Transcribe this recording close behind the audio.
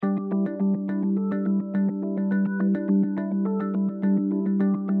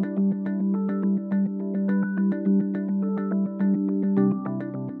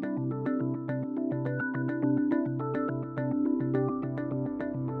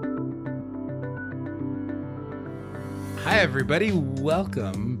Hi, everybody.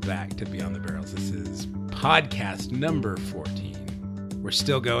 Welcome back to Beyond the Barrels. This is podcast number 14. We're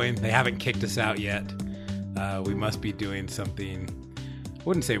still going. They haven't kicked us out yet. We must be doing something. I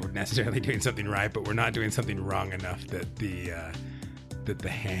wouldn't say we're necessarily doing something right, but we're not doing something wrong enough that the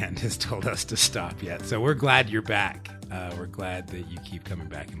hand has told us to stop yet. So we're glad you're back. We're glad that you keep coming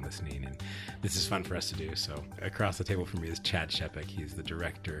back and listening, and this is fun for us to do. So across the table from me is Chad Shepik. He's the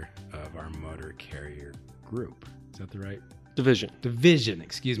director of our motor carrier group. Is that the right? Division,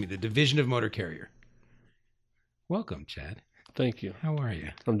 excuse me. The Division of Motor Carrier. Welcome, Chad. Thank you. How are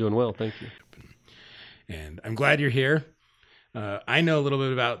you? I'm doing well, thank you. And I'm glad you're here. I know a little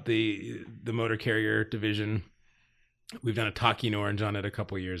bit about the motor carrier division. We've done a Talking Orange on it a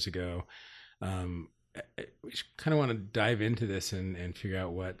couple years ago. We kind of want to dive into this and figure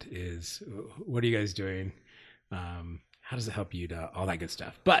out what are you guys doing? How does it help you to all that good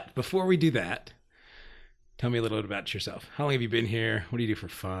stuff? But before we do that, tell me a little bit about yourself. How long have you been here? What do you do for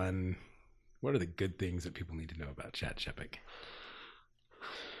fun? What are the good things that people need to know about Chad Shepik?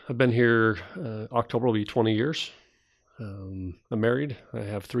 I've been here, October will be 20 years. I'm married. I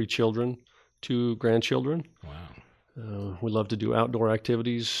have 3 children, 2 grandchildren. Wow. We love to do outdoor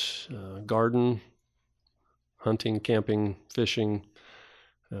activities, garden, hunting, camping, fishing.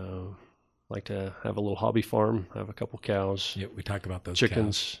 Like to have a little hobby farm. I have a couple cows. Yeah, we talk about those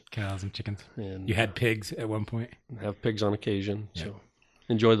chickens, cows and chickens. And you had pigs at one point. Have pigs on occasion. Yep. So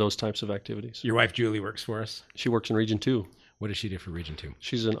enjoy those types of activities. Your wife Julie works for us. She works in Region 2. What does she do for Region 2?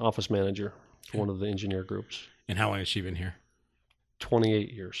 She's an office manager for one of the engineer groups. And how long has she been here?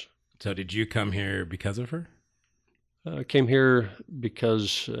 28 years. So did you come here because of her? I came here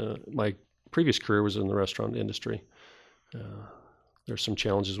because my previous career was in the restaurant industry. There's some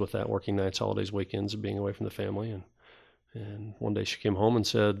challenges with that, working nights, holidays, weekends, being away from the family. And one day she came home and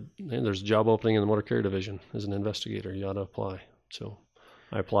said, hey, there's a job opening in the motor carrier division as an investigator. You ought to apply. So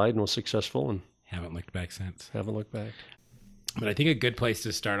I applied and was successful and haven't looked back since. Haven't looked back. But I think a good place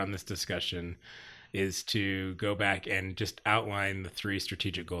to start on this discussion is to go back and just outline the 3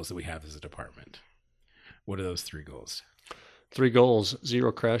 strategic goals that we have as a department. What are those 3 goals? 3 goals: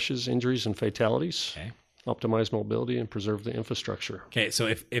 0 crashes, injuries, and fatalities. Okay. Optimize mobility and preserve the infrastructure. Okay, so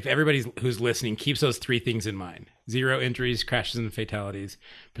if everybody who's listening keeps those 3 things in mind: 0 injuries, crashes, and fatalities,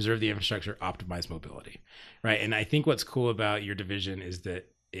 preserve the infrastructure, optimize mobility, right? And I think what's cool about your division is that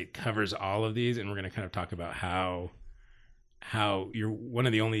it covers all of these, and we're going to kind of talk about how you're one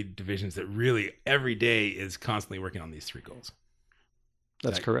of the only divisions that really every day is constantly working on these 3 goals.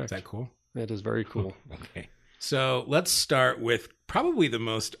 That's correct. Is that cool? That is very cool. Okay. So let's start with probably the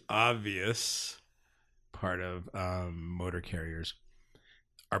most obvious part of motor carriers,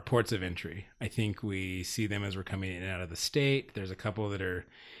 our ports of entry. I think we see them as we're coming in and out of the state. There's a couple that are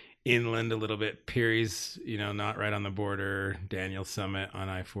inland a little bit. Perry's, not right on the border. Daniel Summit on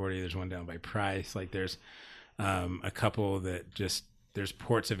I-40. There's one down by Price. Like there's a couple that just, there's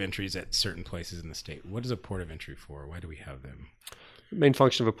ports of entries at certain places in the state. What is a port of entry for? Why do we have them? The main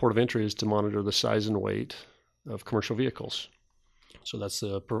function of a port of entry is to monitor the size and weight of commercial vehicles. So that's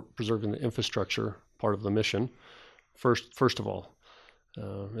the preserving the infrastructure part of the mission. First of all,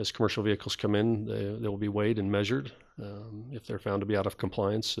 as commercial vehicles come in, they will be weighed and measured. If they're found to be out of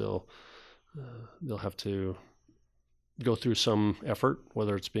compliance, they'll have to go through some effort,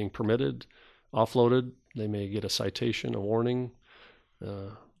 whether it's being permitted, offloaded. They may get a citation, a warning.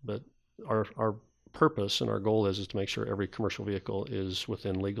 But our purpose and our goal is to make sure every commercial vehicle is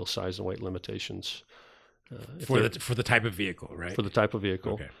within legal size and weight limitations. For the type of vehicle, right? For the type of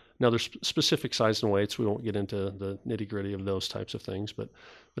vehicle. Okay. Now, there's specific size and weights. We won't get into the nitty gritty of those types of things. But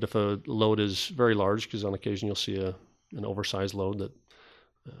if a load is very large, because on occasion you'll see an oversized load that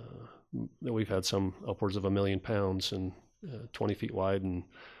we've had some upwards of 1 million pounds and 20 feet wide and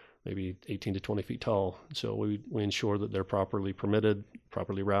maybe 18 to 20 feet tall. So we ensure that they're properly permitted,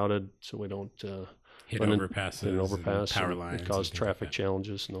 properly routed, so we don't hit overpasses, and power lines, and cause traffic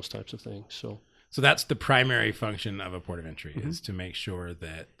challenges and those types of things. So that's the primary function of a port of entry, is to make sure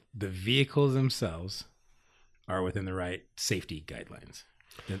that the vehicles themselves are within the right safety guidelines.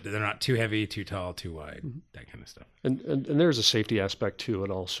 They're not too heavy, too tall, too wide, that kind of stuff. And there's a safety aspect to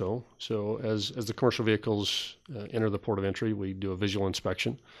it also. So as the commercial vehicles enter the port of entry, we do a visual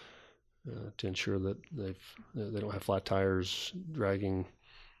inspection to ensure that they don't have flat tires, dragging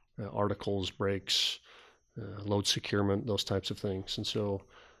articles, brakes, load securement, those types of things. And so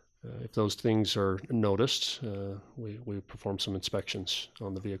if those things are noticed, we perform some inspections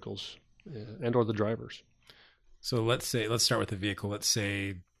on the vehicles and or the drivers. So let's start with the vehicle. Let's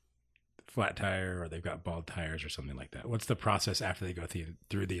say flat tire or they've got bald tires or something like that? What's the process after they go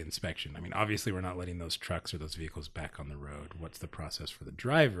through the inspection? I mean, obviously we're not letting those trucks or those vehicles back on the road. What's the process for the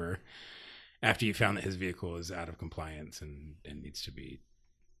driver after you found that his vehicle is out of compliance and needs to be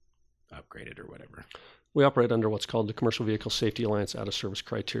upgraded or whatever? We operate under what's called the Commercial Vehicle Safety Alliance out of service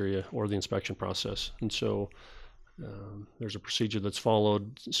criteria, or the inspection process. And so there's a procedure that's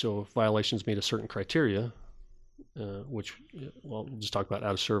followed. So if violations meet a certain criteria, which, well, we'll just talk about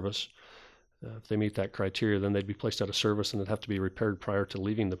out of service. If they meet that criteria, then they'd be placed out of service and they'd have to be repaired prior to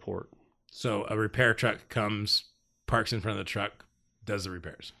leaving the port. So a repair truck comes, parks in front of the truck, does the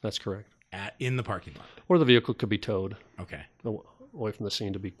repairs? That's correct. In the parking lot? Or the vehicle could be towed. Okay. Away from the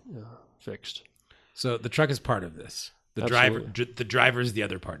scene to be fixed. So the truck is part of this. The driver is the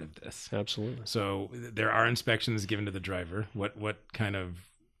other part of this. Absolutely. So there are inspections given to the driver. What kind of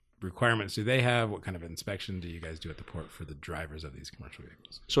requirements do they have? What kind of inspection do you guys do at the port for the drivers of these commercial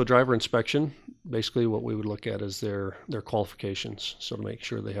vehicles? So driver inspection, basically what we would look at is their qualifications. So to make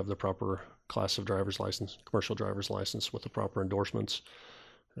sure they have the proper class of driver's license, commercial driver's license with the proper endorsements.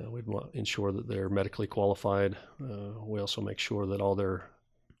 We'd want to ensure that they're medically qualified. We also make sure that all their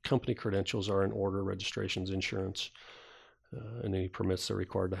company credentials are in order, registrations, insurance, and any permits they're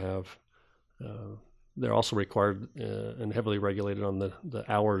required to have. They're also required and heavily regulated on the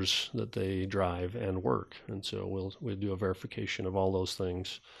hours that they drive and work. And so we'll do a verification of all those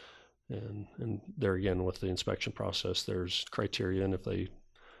things. And there again, with the inspection process, there's criteria. And if they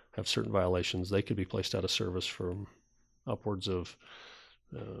have certain violations, they could be placed out of service for upwards of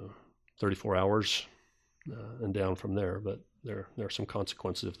 34 hours and down from there. But there are some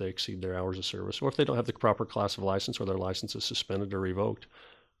consequences if they exceed their hours of service, or if they don't have the proper class of license or their license is suspended or revoked,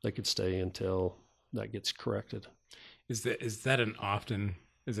 they could stay until that gets corrected. Is that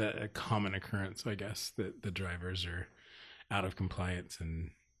a common occurrence, I guess, that the drivers are out of compliance and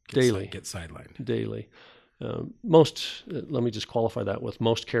get sidelined? Daily. Let me just qualify that with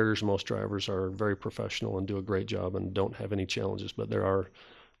most carriers, most drivers are very professional and do a great job and don't have any challenges, but there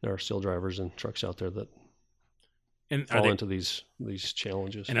are still drivers and trucks out there that fall into these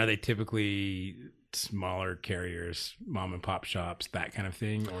challenges. And are they typically smaller carriers, mom and pop shops, that kind of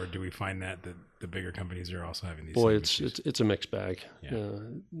thing, or do we find that the bigger companies are also having these? Boy, it's a mixed bag. Yeah.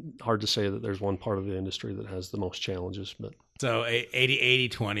 Hard to say that there's one part of the industry that has the most challenges, but so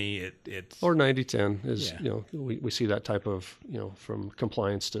 80-20, it's or 90-10 is we see that type of from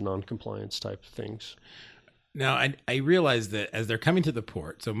compliance to non-compliance type things. Now I realize that as they're coming to the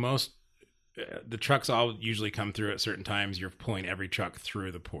port, so most the trucks all usually come through at certain times. You're pulling every truck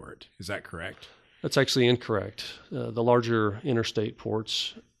through the port. Is that correct? That's actually incorrect. The larger interstate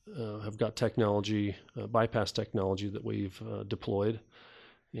ports have got technology, bypass technology that we've deployed,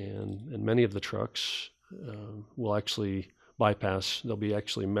 and many of the trucks will actually bypass. They'll be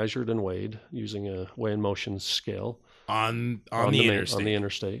actually measured and weighed using a weigh and motion scale on the interstate. On the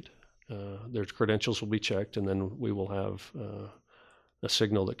interstate. Their credentials will be checked, and then we will have a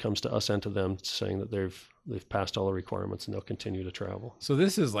signal that comes to us and to them saying that they've passed all the requirements and they'll continue to travel. So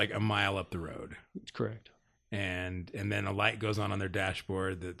this is like a mile up the road. Correct. And then a light goes on their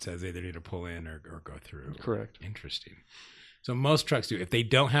dashboard that says they either need to pull in or go through. Correct. Interesting. So most trucks do. If they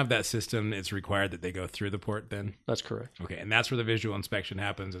don't have that system, it's required that they go through the port then? That's correct. Okay, and that's where the visual inspection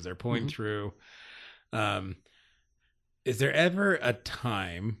happens as they're pulling through. Is there ever a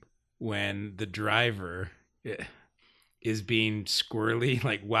time when the driver is being squirrely,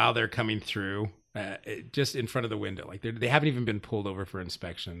 like while they're coming through, just in front of the window? Like they haven't even been pulled over for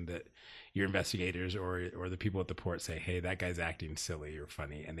inspection, that your investigators or the people at the port say, hey, that guy's acting silly or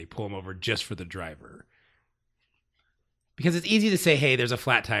funny, and they pull him over just for the driver? Because it's easy to say, hey, there's a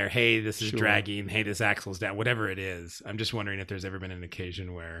flat tire, hey, this is dragging, hey, this axle's down, whatever it is. I'm just wondering if there's ever been an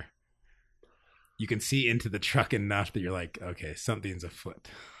occasion where you can see into the truck enough that you're like, okay, something's afoot.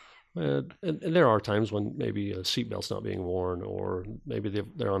 And there are times when maybe a seatbelt's not being worn, or maybe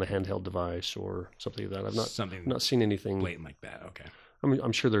they're on a handheld device or something like that. I've not seen anything blatant like that. Okay.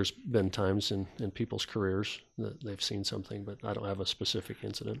 I'm sure there's been times in people's careers that they've seen something, but I don't have a specific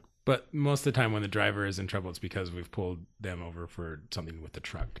incident. But most of the time when the driver is in trouble, it's because we've pulled them over for something with the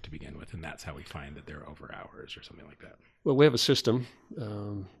truck to begin with, and that's how we find that they're over hours or something like that. Well, we have a system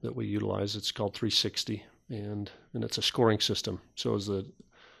that we utilize. It's called 360, and it's a scoring system. So as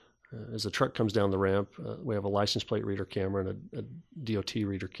the truck comes down the ramp, we have a license plate reader camera and a DOT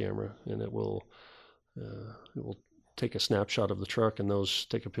reader camera, and it will take a snapshot of the truck, and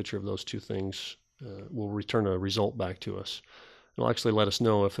take a picture of those two things. Will return a result back to us. It'll actually let us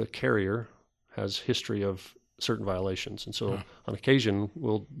know if a carrier has history of certain violations. And so on occasion,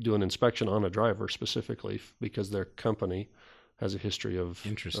 we'll do an inspection on a driver specifically because their company has a history of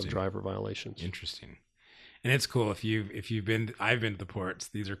driver violations. Interesting. And it's cool if you've been. I've been to the ports.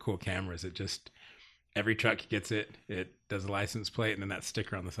 These are cool cameras. It just every truck gets it. It does a license plate and then that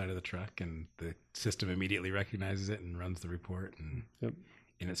sticker on the side of the truck, and the system immediately recognizes it and runs the report. And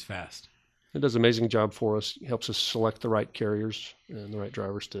and it's fast. It does an amazing job for us. It helps us select the right carriers and the right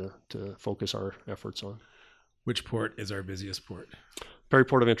drivers to focus our efforts on. Which port is our busiest port? Perry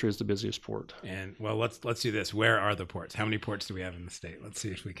Port of Entry is the busiest port. And well, let's do this. Where are the ports? How many ports do we have in the state? Let's see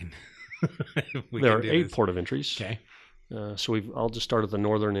if we can. There are 8 port of entries. Okay. So I'll just start at the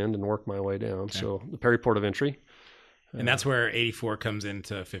northern end and work my way down. Okay. So the Perry Port of Entry. And that's where 84 comes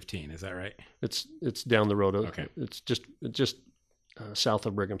into 15. Is that right? It's down the road. Okay. It's just south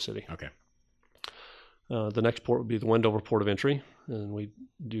of Brigham City. Okay. The next port would be the Wendover Port of Entry, and we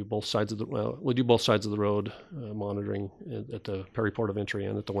do both sides of the road monitoring at the Perry Port of Entry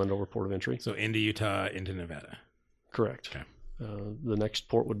and at the Wendover Port of Entry. So into Utah, into Nevada. Correct. Okay. The next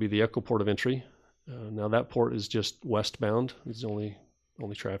port would be the Echo Port of Entry. Now that port is just westbound. It's the only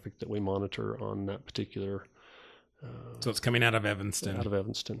traffic that we monitor on that particular. So it's coming out of Evanston. Out of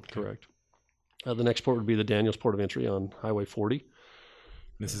Evanston, okay. Correct. The next port would be the Daniels Port of Entry on Highway 40.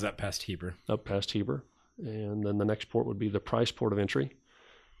 This is up past Heber. Up past Heber. And then the next port would be the Price Port of Entry.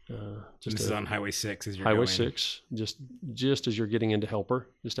 This is on Highway 6 as you're Highway going. 6, just as you're getting into Helper,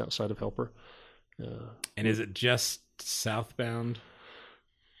 just outside of Helper. And is it just southbound?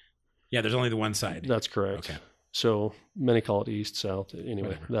 Yeah, there's only the one side. That's correct. Okay. So many call it east, south.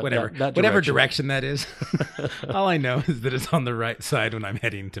 Anyway, whatever direction that is. All I know is that it's on the right side when I'm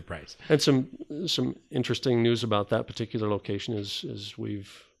heading to Price. And some interesting news about that particular location is we're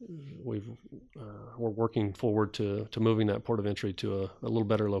working forward to moving that port of entry to a little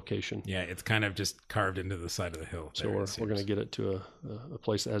better location. Yeah, it's kind of just carved into the side of the hill. So we're going to get it to a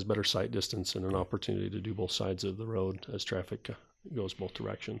place that has better sight distance and an opportunity to do both sides of the road as traffic goes both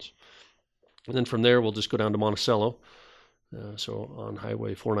directions. And then from there, we'll just go down to Monticello. So on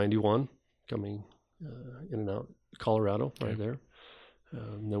Highway 491, coming in and out Colorado, right there.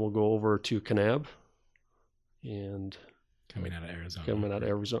 And then we'll go over to Kanab and coming out of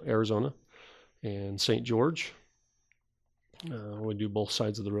Arizona, and St. George. We do both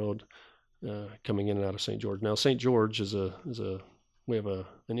sides of the road coming in and out of St. George. Now, St. George we have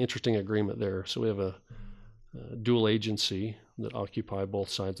an interesting agreement there. So we have a dual agency that occupy both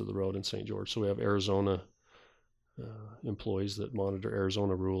sides of the road in St. George. So we have Arizona employees that monitor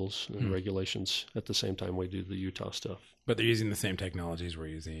Arizona rules and regulations at the same time we do the Utah stuff. But they're using the same technologies we're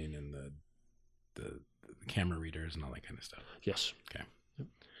using and the camera readers and all that kind of stuff. Yes. Okay. Yep.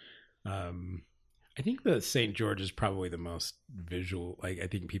 I think the St. George is probably the most visual. Like, I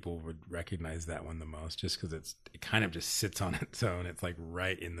think people would recognize that one the most just because it kind of just sits on its own. It's like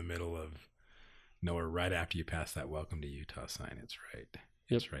right in the middle of nowhere, right after you pass that Welcome to Utah sign. It's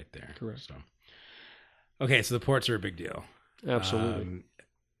right there. Correct. So, okay, so the ports are a big deal. Absolutely.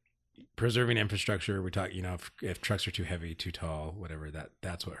 Preserving infrastructure. We talk, if trucks are too heavy, too tall, whatever,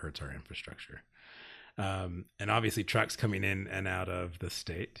 that's what hurts our infrastructure. And obviously trucks coming in and out of the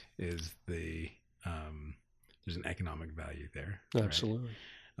state is there's an economic value there. Absolutely.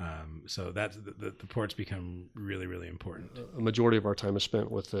 Right? So that's the ports become really, really important. A majority of our time is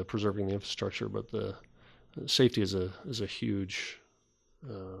spent with preserving the infrastructure, but the safety is a huge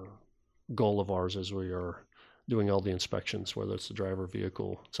goal of ours as we are doing all the inspections, whether it's the driver,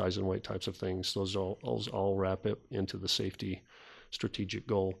 vehicle, size and weight types of things. Those all wrap it into the safety strategic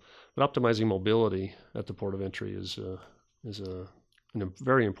goal. But optimizing mobility at the port of entry is a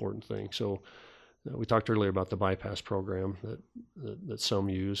very important thing. So we talked earlier about the bypass program that some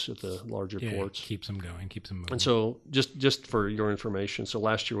use at the larger ports. Keeps them going, keeps them moving. And so just for your information, so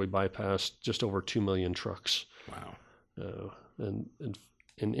last year we bypassed just over 2 million trucks. Wow.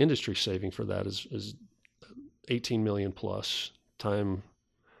 And industry saving for that is 18 million plus time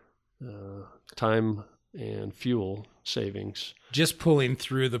and fuel savings. Just pulling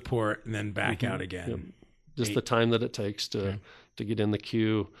through the port and then back out again. Yep. Just the time that it takes to get in the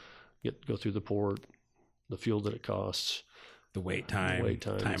queue, go through the port, the fuel that it costs, the wait time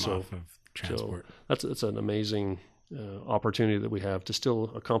off of transport. So that's an amazing opportunity that we have to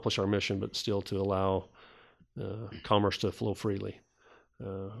still accomplish our mission, but still to allow commerce to flow freely.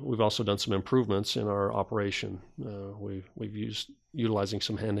 We've also done some improvements in our operation. We've utilizing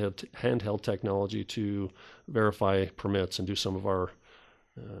some handheld technology to verify permits and do some of our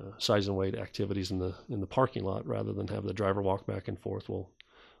size and weight activities in the parking lot rather than have the driver walk back and forth.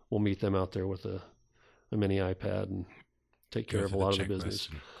 We'll meet them out there with a mini iPad and take care of a lot of the business.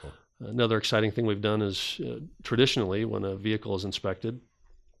 Cool. Another exciting thing we've done is traditionally when a vehicle is inspected,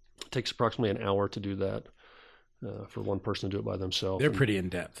 it takes approximately an hour to do that. for one person to do it by themselves. They're pretty in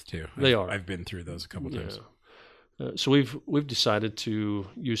depth too. They are. I've been through those a couple times. So we've decided to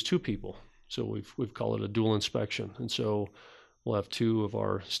use 2 people. So we've called it a dual inspection, and so we'll have 2 of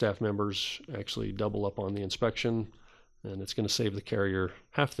our staff members actually double up on the inspection, and it's going to save the carrier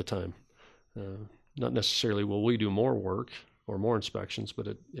half the time. Not necessarily will we do more work or more inspections, but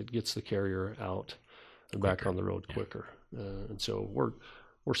it gets the carrier out and back on the road quicker. And so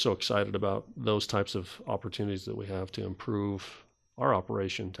we're so excited about those types of opportunities that we have to improve our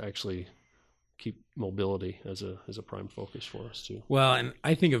operation, to actually keep mobility as a prime focus for us too. Well, and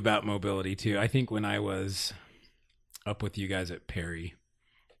I think about mobility too. I think when I was up with you guys at Perry,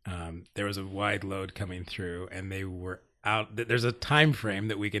 there was a wide load coming through, and they were out. There's a time frame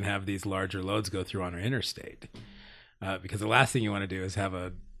that we can have these larger loads go through on our interstate, because the last thing you want to do is have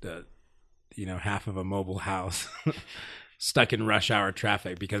a half of a mobile house stuck in rush hour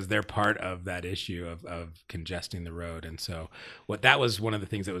traffic, because they're part of that issue of congesting the road. And so that was one of the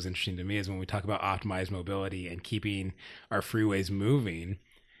things that was interesting to me, is when we talk about optimized mobility and keeping our freeways moving,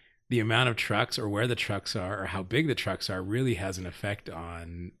 the amount of trucks, or where the trucks are, or how big the trucks are, really has an effect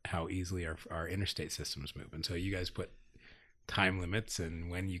on how easily our interstate systems move. And so you guys put time limits and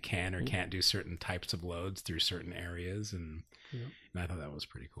when you can or can't do certain types of loads through certain areas. And I thought that was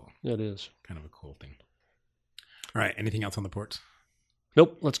pretty cool. It is. Kind of a cool thing. All right. Anything else on the ports?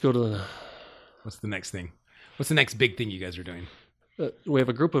 Nope. Let's go to What's the next thing? What's the next big thing you guys are doing? We have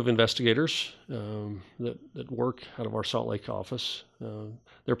a group of investigators that work out of our Salt Lake office.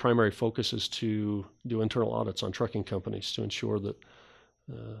 Their primary focus is to do internal audits on trucking companies to ensure that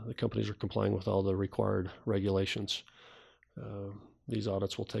the companies are complying with all the required regulations. These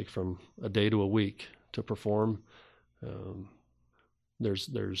audits will take from a day to a week to perform.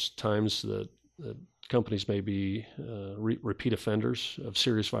 There's times that companies may be repeat offenders of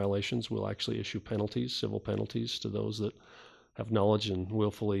serious violations. We'll actually issue penalties, civil penalties, to those that have knowledge and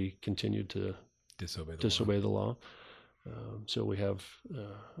willfully continue to disobey the law. So we have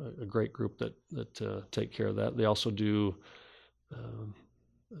a great group that take care of that. They also do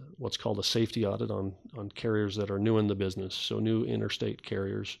what's called a safety audit on carriers that are new in the business. So new interstate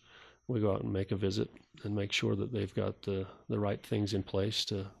carriers, we go out and make a visit and make sure that they've got the right things in place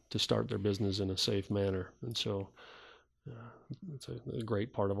to start their business in a safe manner. And so it's a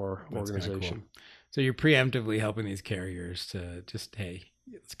great part of our organization. Cool. So you're preemptively helping these carriers to just, hey,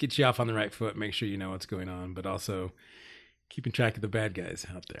 let's get you off on the right foot, make sure you know what's going on, but also keeping track of the bad guys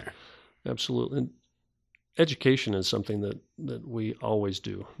out there. Absolutely. And education is something that we always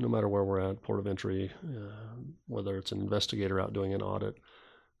do, no matter where we're at, port of entry, whether it's an investigator out doing an audit.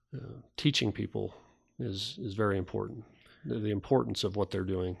 Teaching people is very important. The importance of what they're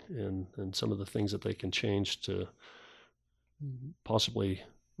doing and some of the things that they can change to possibly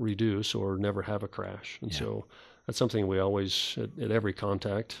reduce or never have a crash. And so that's something we always, at every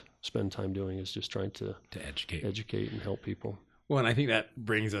contact, spend time doing, is just trying to educate and help people. Well, and I think that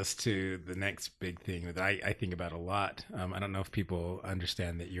brings us to the next big thing that I think about a lot. I don't know if people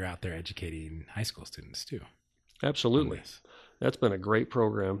understand that you're out there educating high school students too. Absolutely. That's been a great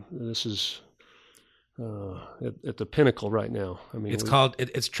program. This is at the pinnacle right now. I mean, it's called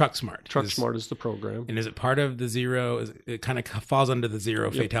Truck Smart. Truck Smart is the program. And is it part of the zero? It kind of falls under the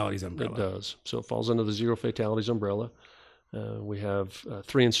zero fatalities umbrella. It does. So it falls under the zero fatalities umbrella. We have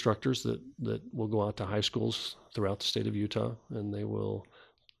 3 instructors that will go out to high schools throughout the state of Utah, and they will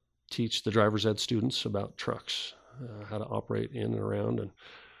teach the driver's ed students about trucks, how to operate in and around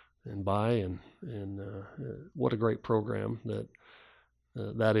and by, and what a great program that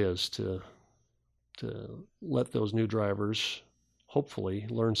is to let those new drivers hopefully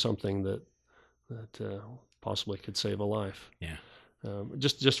learn something that possibly could save a life. Yeah.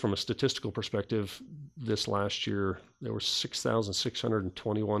 Just from a statistical perspective, this last year there were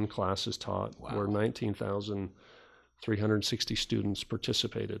 6,621 classes taught, where 19,360 students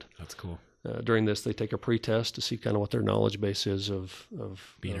participated. That's cool. During this, they take a pre-test to see kind of what their knowledge base is of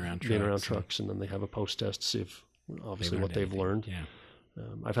being around trucks, and then they have a post-test to see if obviously what they've learned. Yeah.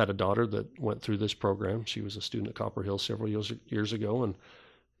 I've had a daughter that went through this program. She was a student at Copper Hill several years ago,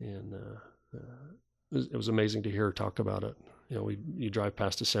 and it was amazing to hear her talk about it. You know, you drive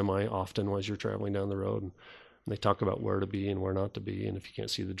past a semi often as you're traveling down the road, and they talk about where to be and where not to be, and if you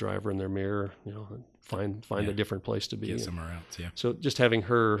can't see the driver in their mirror, find a different place to be. Get somewhere else. Yeah. So just having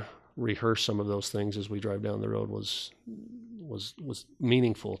her rehearse some of those things as we drive down the road was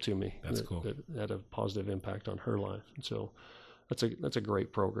meaningful to me. That's cool. That had a positive impact on her life, and so that's a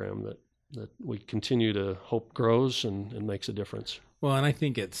great program that we continue to hope grows and makes a difference. Well, and I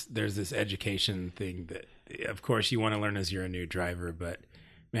think there's this education thing that, of course, you want to learn as you're a new driver, but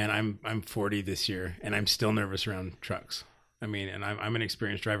Man, I'm 40 this year, and I'm still nervous around trucks. I mean, and I'm an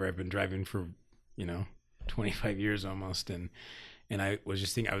experienced driver. I've been driving for 25 years almost, and I was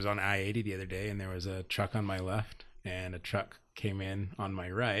just thinking, I was on I-80 the other day, and there was a truck on my left, and a truck came in on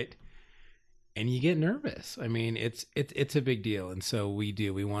my right, and you get nervous. I mean, it's a big deal, and so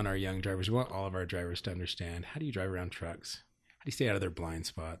we want our young drivers, we want all of our drivers to understand, how do you drive around trucks? How do you stay out of their blind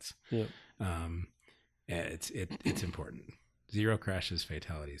spots? Yeah. It's important. 0 crashes,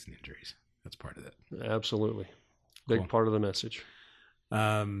 fatalities, and injuries. That's part of it. Absolutely. Big Cool. part of the message.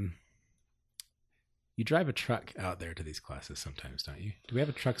 You drive a truck out there to these classes sometimes, don't you? Do we have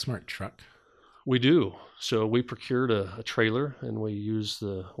a Truck Smart truck? We do. So we procured a trailer, and we use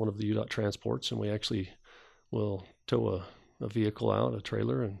one of the UDOT transports, and we actually will tow a vehicle out, a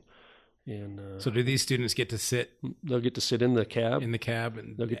trailer, and So do these students get to sit they'll get to sit in the cab. in the cab?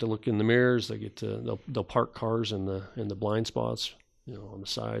 And They'll get to look in the mirrors. They'll park cars in the blind spots, on the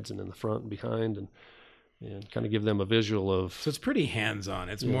sides and in the front and behind, and kind of give them a visual of. So it's pretty hands-on.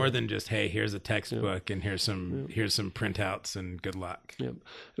 It's more than just, hey, here's a textbook and here's some printouts and good luck. Yeah,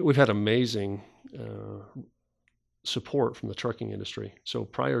 we've had amazing support from the trucking industry. So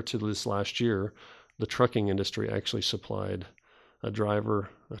prior to this last year, the trucking industry actually supplied a driver,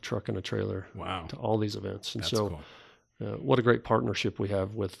 a truck, and a trailer Wow. to all these events. And That's so, cool. what a great partnership we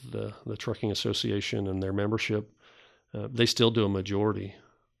have with the Trucking Association and their membership. They still do a majority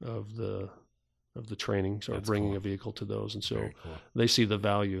of the trainings or That's bringing cool. a vehicle to those, and so Very cool. they see the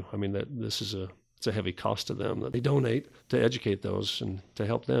value. I mean, that this is it's a heavy cost to them that they donate to educate those and to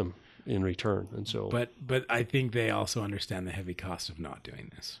help them in return. And so, But I think they also understand the heavy cost of not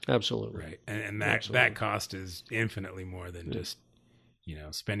doing this. absolutely, Right. And that Absolutely. cost is infinitely more than just,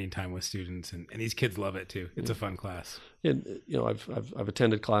 spending time with students, and these kids love it too. It's a fun class. And I've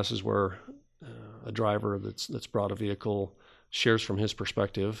attended classes where a driver that's brought a vehicle shares from his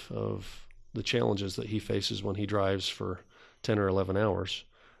perspective of the challenges that he faces when he drives for 10 or 11 hours.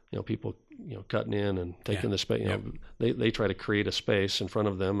 People cutting in and taking the space. They try to create a space in front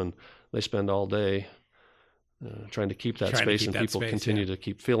of them, and they spend all day trying to keep that space, and people continue to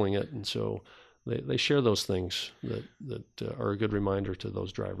keep filling it. And so they share those things that are a good reminder to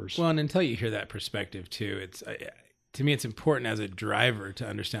those drivers. Well, and until you hear that perspective too, it's to me, it's important as a driver to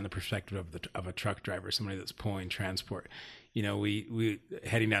understand the perspective of a truck driver, somebody that's pulling transport. We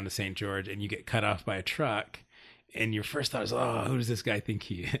heading down to St. George, and you get cut off by a truck, and your first thought is, oh, who does this guy think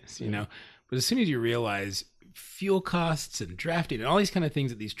he is? But as soon as you realize fuel costs and drafting and all these kind of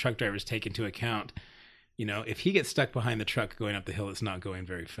things that these truck drivers take into account, if he gets stuck behind the truck going up the hill, it's not going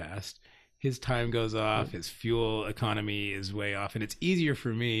very fast. His time goes off, his fuel economy is way off, and it's easier for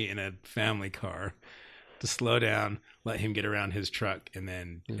me in a family car to slow down, let him get around his truck, and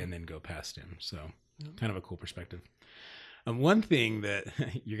then go past him. So kind of a cool perspective. One thing that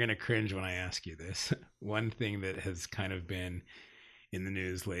you're going to cringe when I ask you this, one thing that has kind of been in the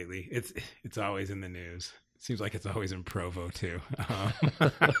news lately, it's always in the news. It seems like it's always in Provo too.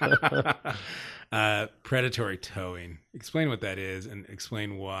 Predatory towing. Explain what that is, and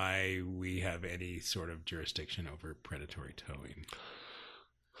explain why we have any sort of jurisdiction over predatory towing.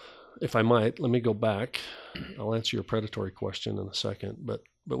 If I might, let me go back. I'll answer your predatory question in a second, but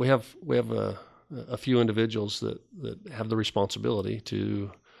we have a few individuals that have the responsibility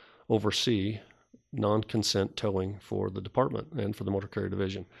to oversee non-consent towing for the department and for the Motor Carrier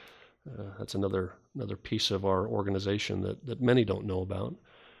Division. That's another piece of our organization that many don't know about.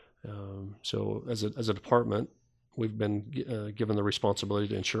 So as a department, we've been given the responsibility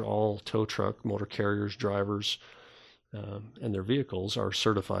to ensure all tow truck, motor carriers, drivers, and their vehicles are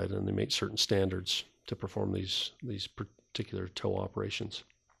certified, and they meet certain standards to perform these particular tow operations.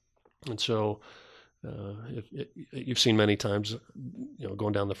 And so you've seen many times,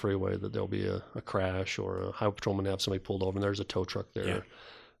 going down the freeway, that there'll be a crash, or a highway patrolman have somebody pulled over and there's a tow truck there.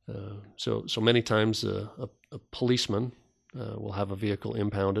 Yeah. So many times a policeman will have a vehicle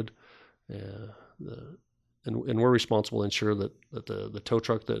impounded, and we're responsible to ensure that the tow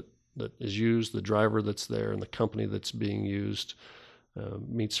truck that is used, the driver that's there, and the company that's being used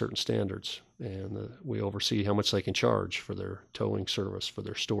meet certain standards, and we oversee how much they can charge for their towing service, for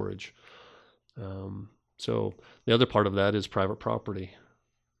their storage. So the other part of that is private property,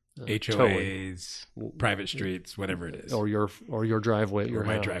 HOAs, private streets, whatever it is, or your driveway, your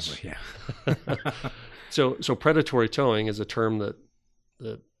my house. driveway. Yeah. So predatory towing is a term that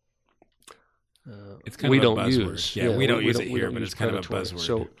it's kind we of a don't buzzword. use. Yeah, we don't use it here, but it's kind of a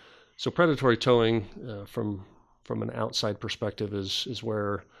buzzword. So predatory towing, from an outside perspective, is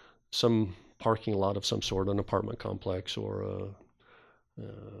where some parking lot of some sort, an apartment complex, or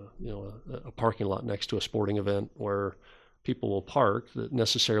a parking lot next to a sporting event, where people will park that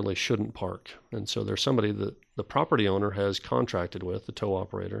necessarily shouldn't park. And so there's somebody that the property owner has contracted with, the tow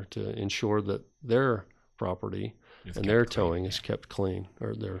operator, to ensure that their property and their towing is kept clean,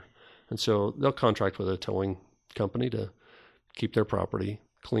 and so they'll contract with a towing company to keep their property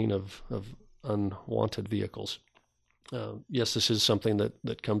clean of unwanted vehicles. Yes, this is something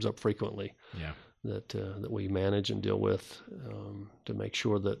that comes up frequently. Yeah. That we manage and deal with to make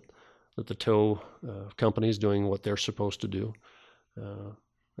sure that the tow company is doing what they're supposed to do.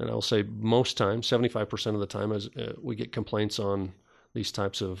 And I'll say most times, 75% of the time, as we get complaints on these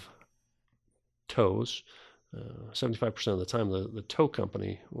types of tows, 75% of the time, the tow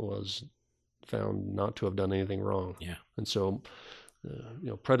company was found not to have done anything wrong. Yeah. And so,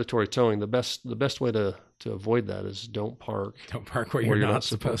 predatory towing, the best way to avoid that is don't park where you're not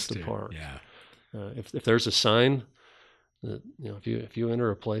supposed to park. Yeah. If there's a sign that, if you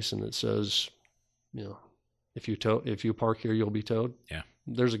enter a place and it says, if you park here, you'll be towed. Yeah.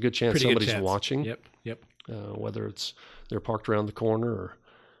 There's a good chance somebody's watching. Yep. Whether they're parked around the corner or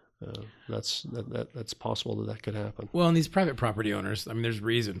that's possible that could happen. Well, and these private property owners, I mean, there's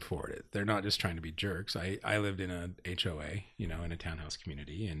reason for it. They're not just trying to be jerks. I lived in a HOA, in a townhouse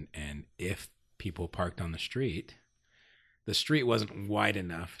community, and if people parked on the street wasn't wide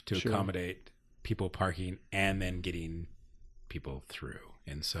enough to accommodate people parking and then getting people through.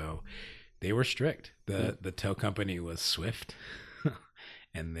 And so they were strict. The tow company was swift.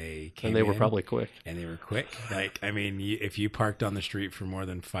 And they were probably quick. And they were quick. If you parked on the street for more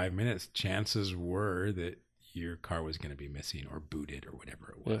than 5 minutes, chances were that your car was going to be missing or booted or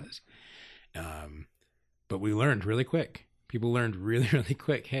whatever it was. Yeah. But we learned really quick. People learned really, really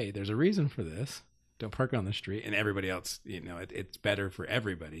quick. Hey, there's a reason for this. Don't park on the street. And everybody else, it's better for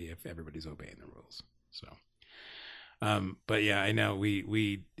everybody if everybody's obeying the rules. So. But yeah, I know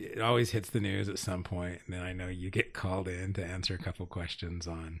it always hits the news at some point, and then I know you get called in to answer a couple questions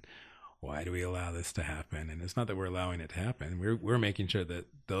on why do we allow this to happen? And it's not that we're allowing it to happen. We're making sure that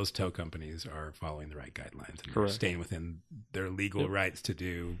those tow companies are following the right guidelines and staying within their legal rights to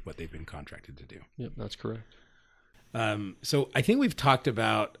do what they've been contracted to do. Yep, that's correct. So I think we've talked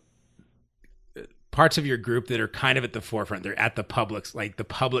about parts of your group that are kind of at the forefront. They're at the public's, like the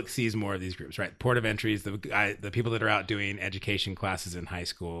public sees more of these groups, right? Port of entries, the people that are out doing education classes in high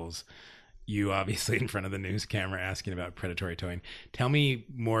schools. You obviously in front of the news camera asking about predatory towing. Tell me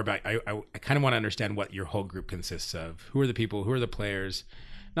more about, I kind of want to understand what your whole group consists of. Who are the people, who are the players?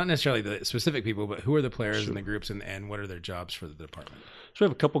 Not necessarily the specific people, but who are the players in the groups and what are their jobs for the department? So we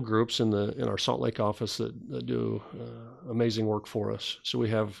have a couple groups in our Salt Lake office that do amazing work for us. So we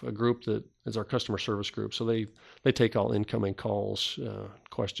have a group that is our customer service group. So they take all incoming calls,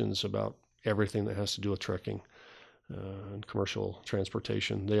 questions about everything that has to do with trucking and commercial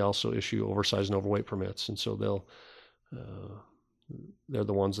transportation. They also issue oversized and overweight permits, and so they're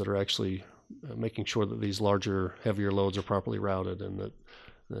the ones that are actually making sure that these larger, heavier loads are properly routed and that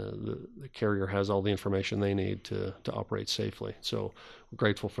the carrier has all the information they need to operate safely. So we're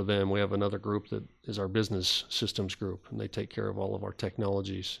grateful for them. We have another group that is our business systems group, and they take care of all of our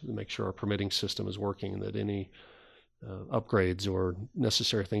technologies to make sure our permitting system is working and that any upgrades or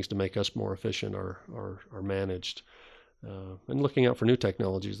necessary things to make us more efficient are managed. And looking out for new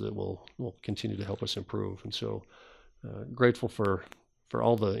technologies that will continue to help us improve. And so grateful for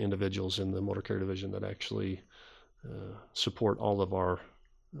all the individuals in the motor carrier division that actually support all of our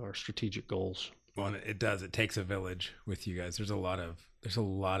strategic goals. Well, it does. It takes a village with you guys. There's a lot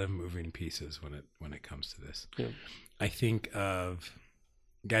of moving pieces when it comes to this. Yeah. I think of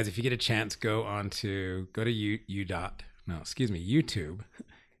guys, if you get a chance, go to YouTube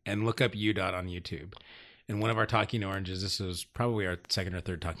and look up UDOT on YouTube. And one of our Talking Oranges, this was probably our second or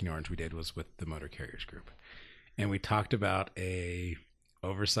third Talking Orange we did, was with the Motor Carriers Group. And we talked about a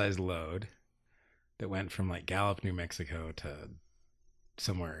oversized load that went from like Gallup, New Mexico to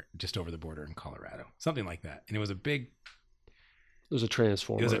somewhere just over the border in Colorado, something like that. And it was a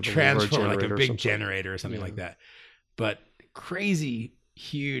transformer. It was a transformer, like a big generator or something like that. But crazy,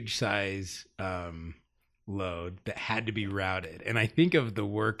 huge size load that had to be routed. And I think of the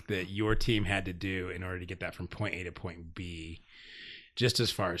work that your team had to do in order to get that from point A to point B, just as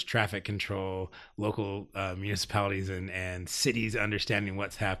far as traffic control, local municipalities and cities understanding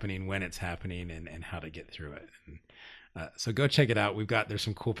what's happening, when it's happening, and how to get through it. And, so go check it out. There's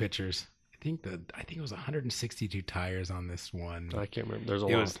some cool pictures. I think it was 162 tires on this one. I can't remember. There's a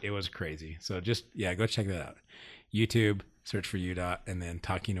lot. It was crazy. So just, go check that out. YouTube, search for UDOT, and then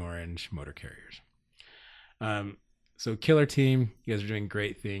Talking Orange Motor Carriers. So killer team, you guys are doing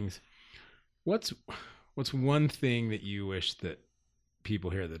great things. What's one thing that you wish that people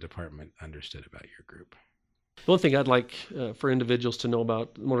here at the department understood about your group? The one thing I'd like for individuals to know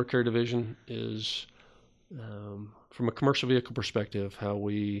about the Motor Carrier Division is, from a commercial vehicle perspective, how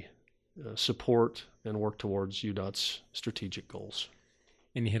we support and work towards UDOT's strategic goals.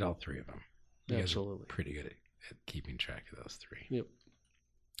 And you hit all three of them. You Absolutely. guys are pretty good at keeping track of those three. Yep.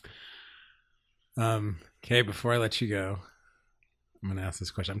 Okay, before I let you go, I'm going to ask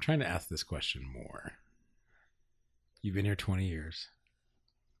this question. I'm trying to ask this question more. You've been here 20 years.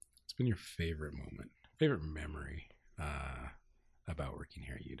 What's been your favorite moment, favorite memory about working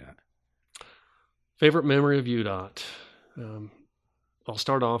here at UDOT? Favorite memory of UDOT. I'll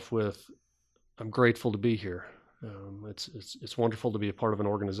start off with, I'm grateful to be here. It's wonderful to be a part of an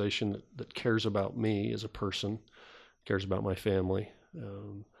organization that cares about me as a person, cares about my family.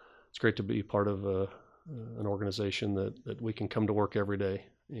 It's great to be part of an organization that we can come to work every day,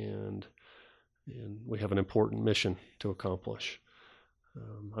 and we have an important mission to accomplish.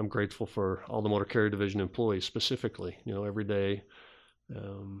 I'm grateful for all the Motor Carrier Division employees specifically. Every day,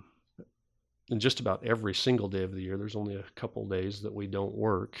 and just about every single day of the year, there's only a couple days that we don't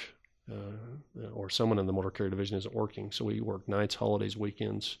work, or someone in the Motor Carrier Division isn't working. So we work nights, holidays,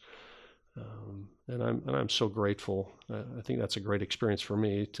 weekends, and I'm so grateful. I think that's a great experience for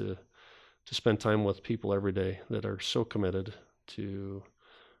me to spend time with people every day that are so committed to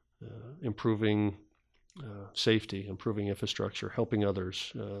improving safety, improving infrastructure, helping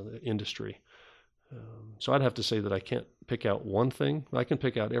others, the industry. So I'd have to say that I can't pick out one thing. I can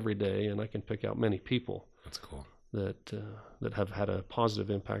pick out every day, and I can pick out many people. That's cool. That have had a positive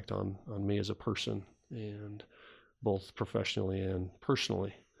impact on me as a person, and both professionally and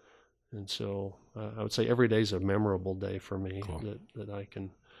personally. And so I would say every day is a memorable day for me. Cool. that I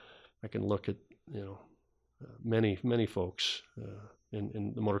can look at many folks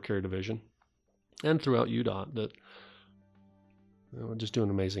in the Motor Carrier Division and throughout UDOT that just doing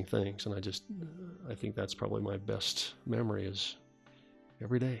amazing things. And I think that's probably my best memory is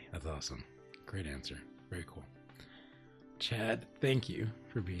every day. That's awesome. Great answer. Very cool. Chad, thank you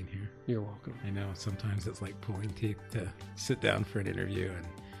for being here. You're welcome. I know sometimes it's like pulling teeth to sit down for an interview, and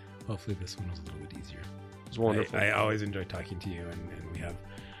hopefully this one was a little bit easier. It's wonderful. I always enjoy talking to you, and we have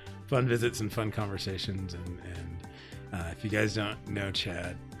fun visits and fun conversations. And if you guys don't know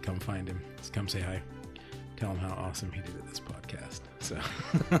Chad, come find him. Just come say hi. Tell him how awesome he did at this podcast. So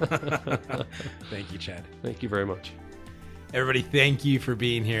thank you, Chad. Thank you very much. Everybody, thank you for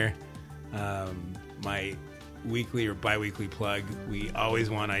being here. My weekly or bi-weekly plug, we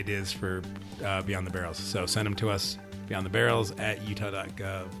always want ideas for Beyond the Barrels. So send them to us,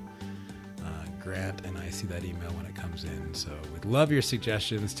 beyondthebarrels@utah.gov. Grant and I see that email when it comes in. So we'd love your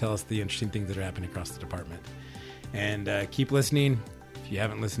suggestions. Tell us the interesting things that are happening across the department. And keep listening. If you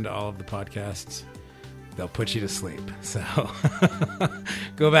haven't listened to all of the podcasts, they'll put you to sleep. So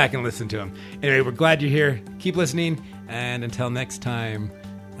go back and listen to them. Anyway, we're glad you're here. Keep listening. And until next time,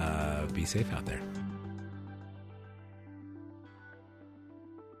 be safe out there.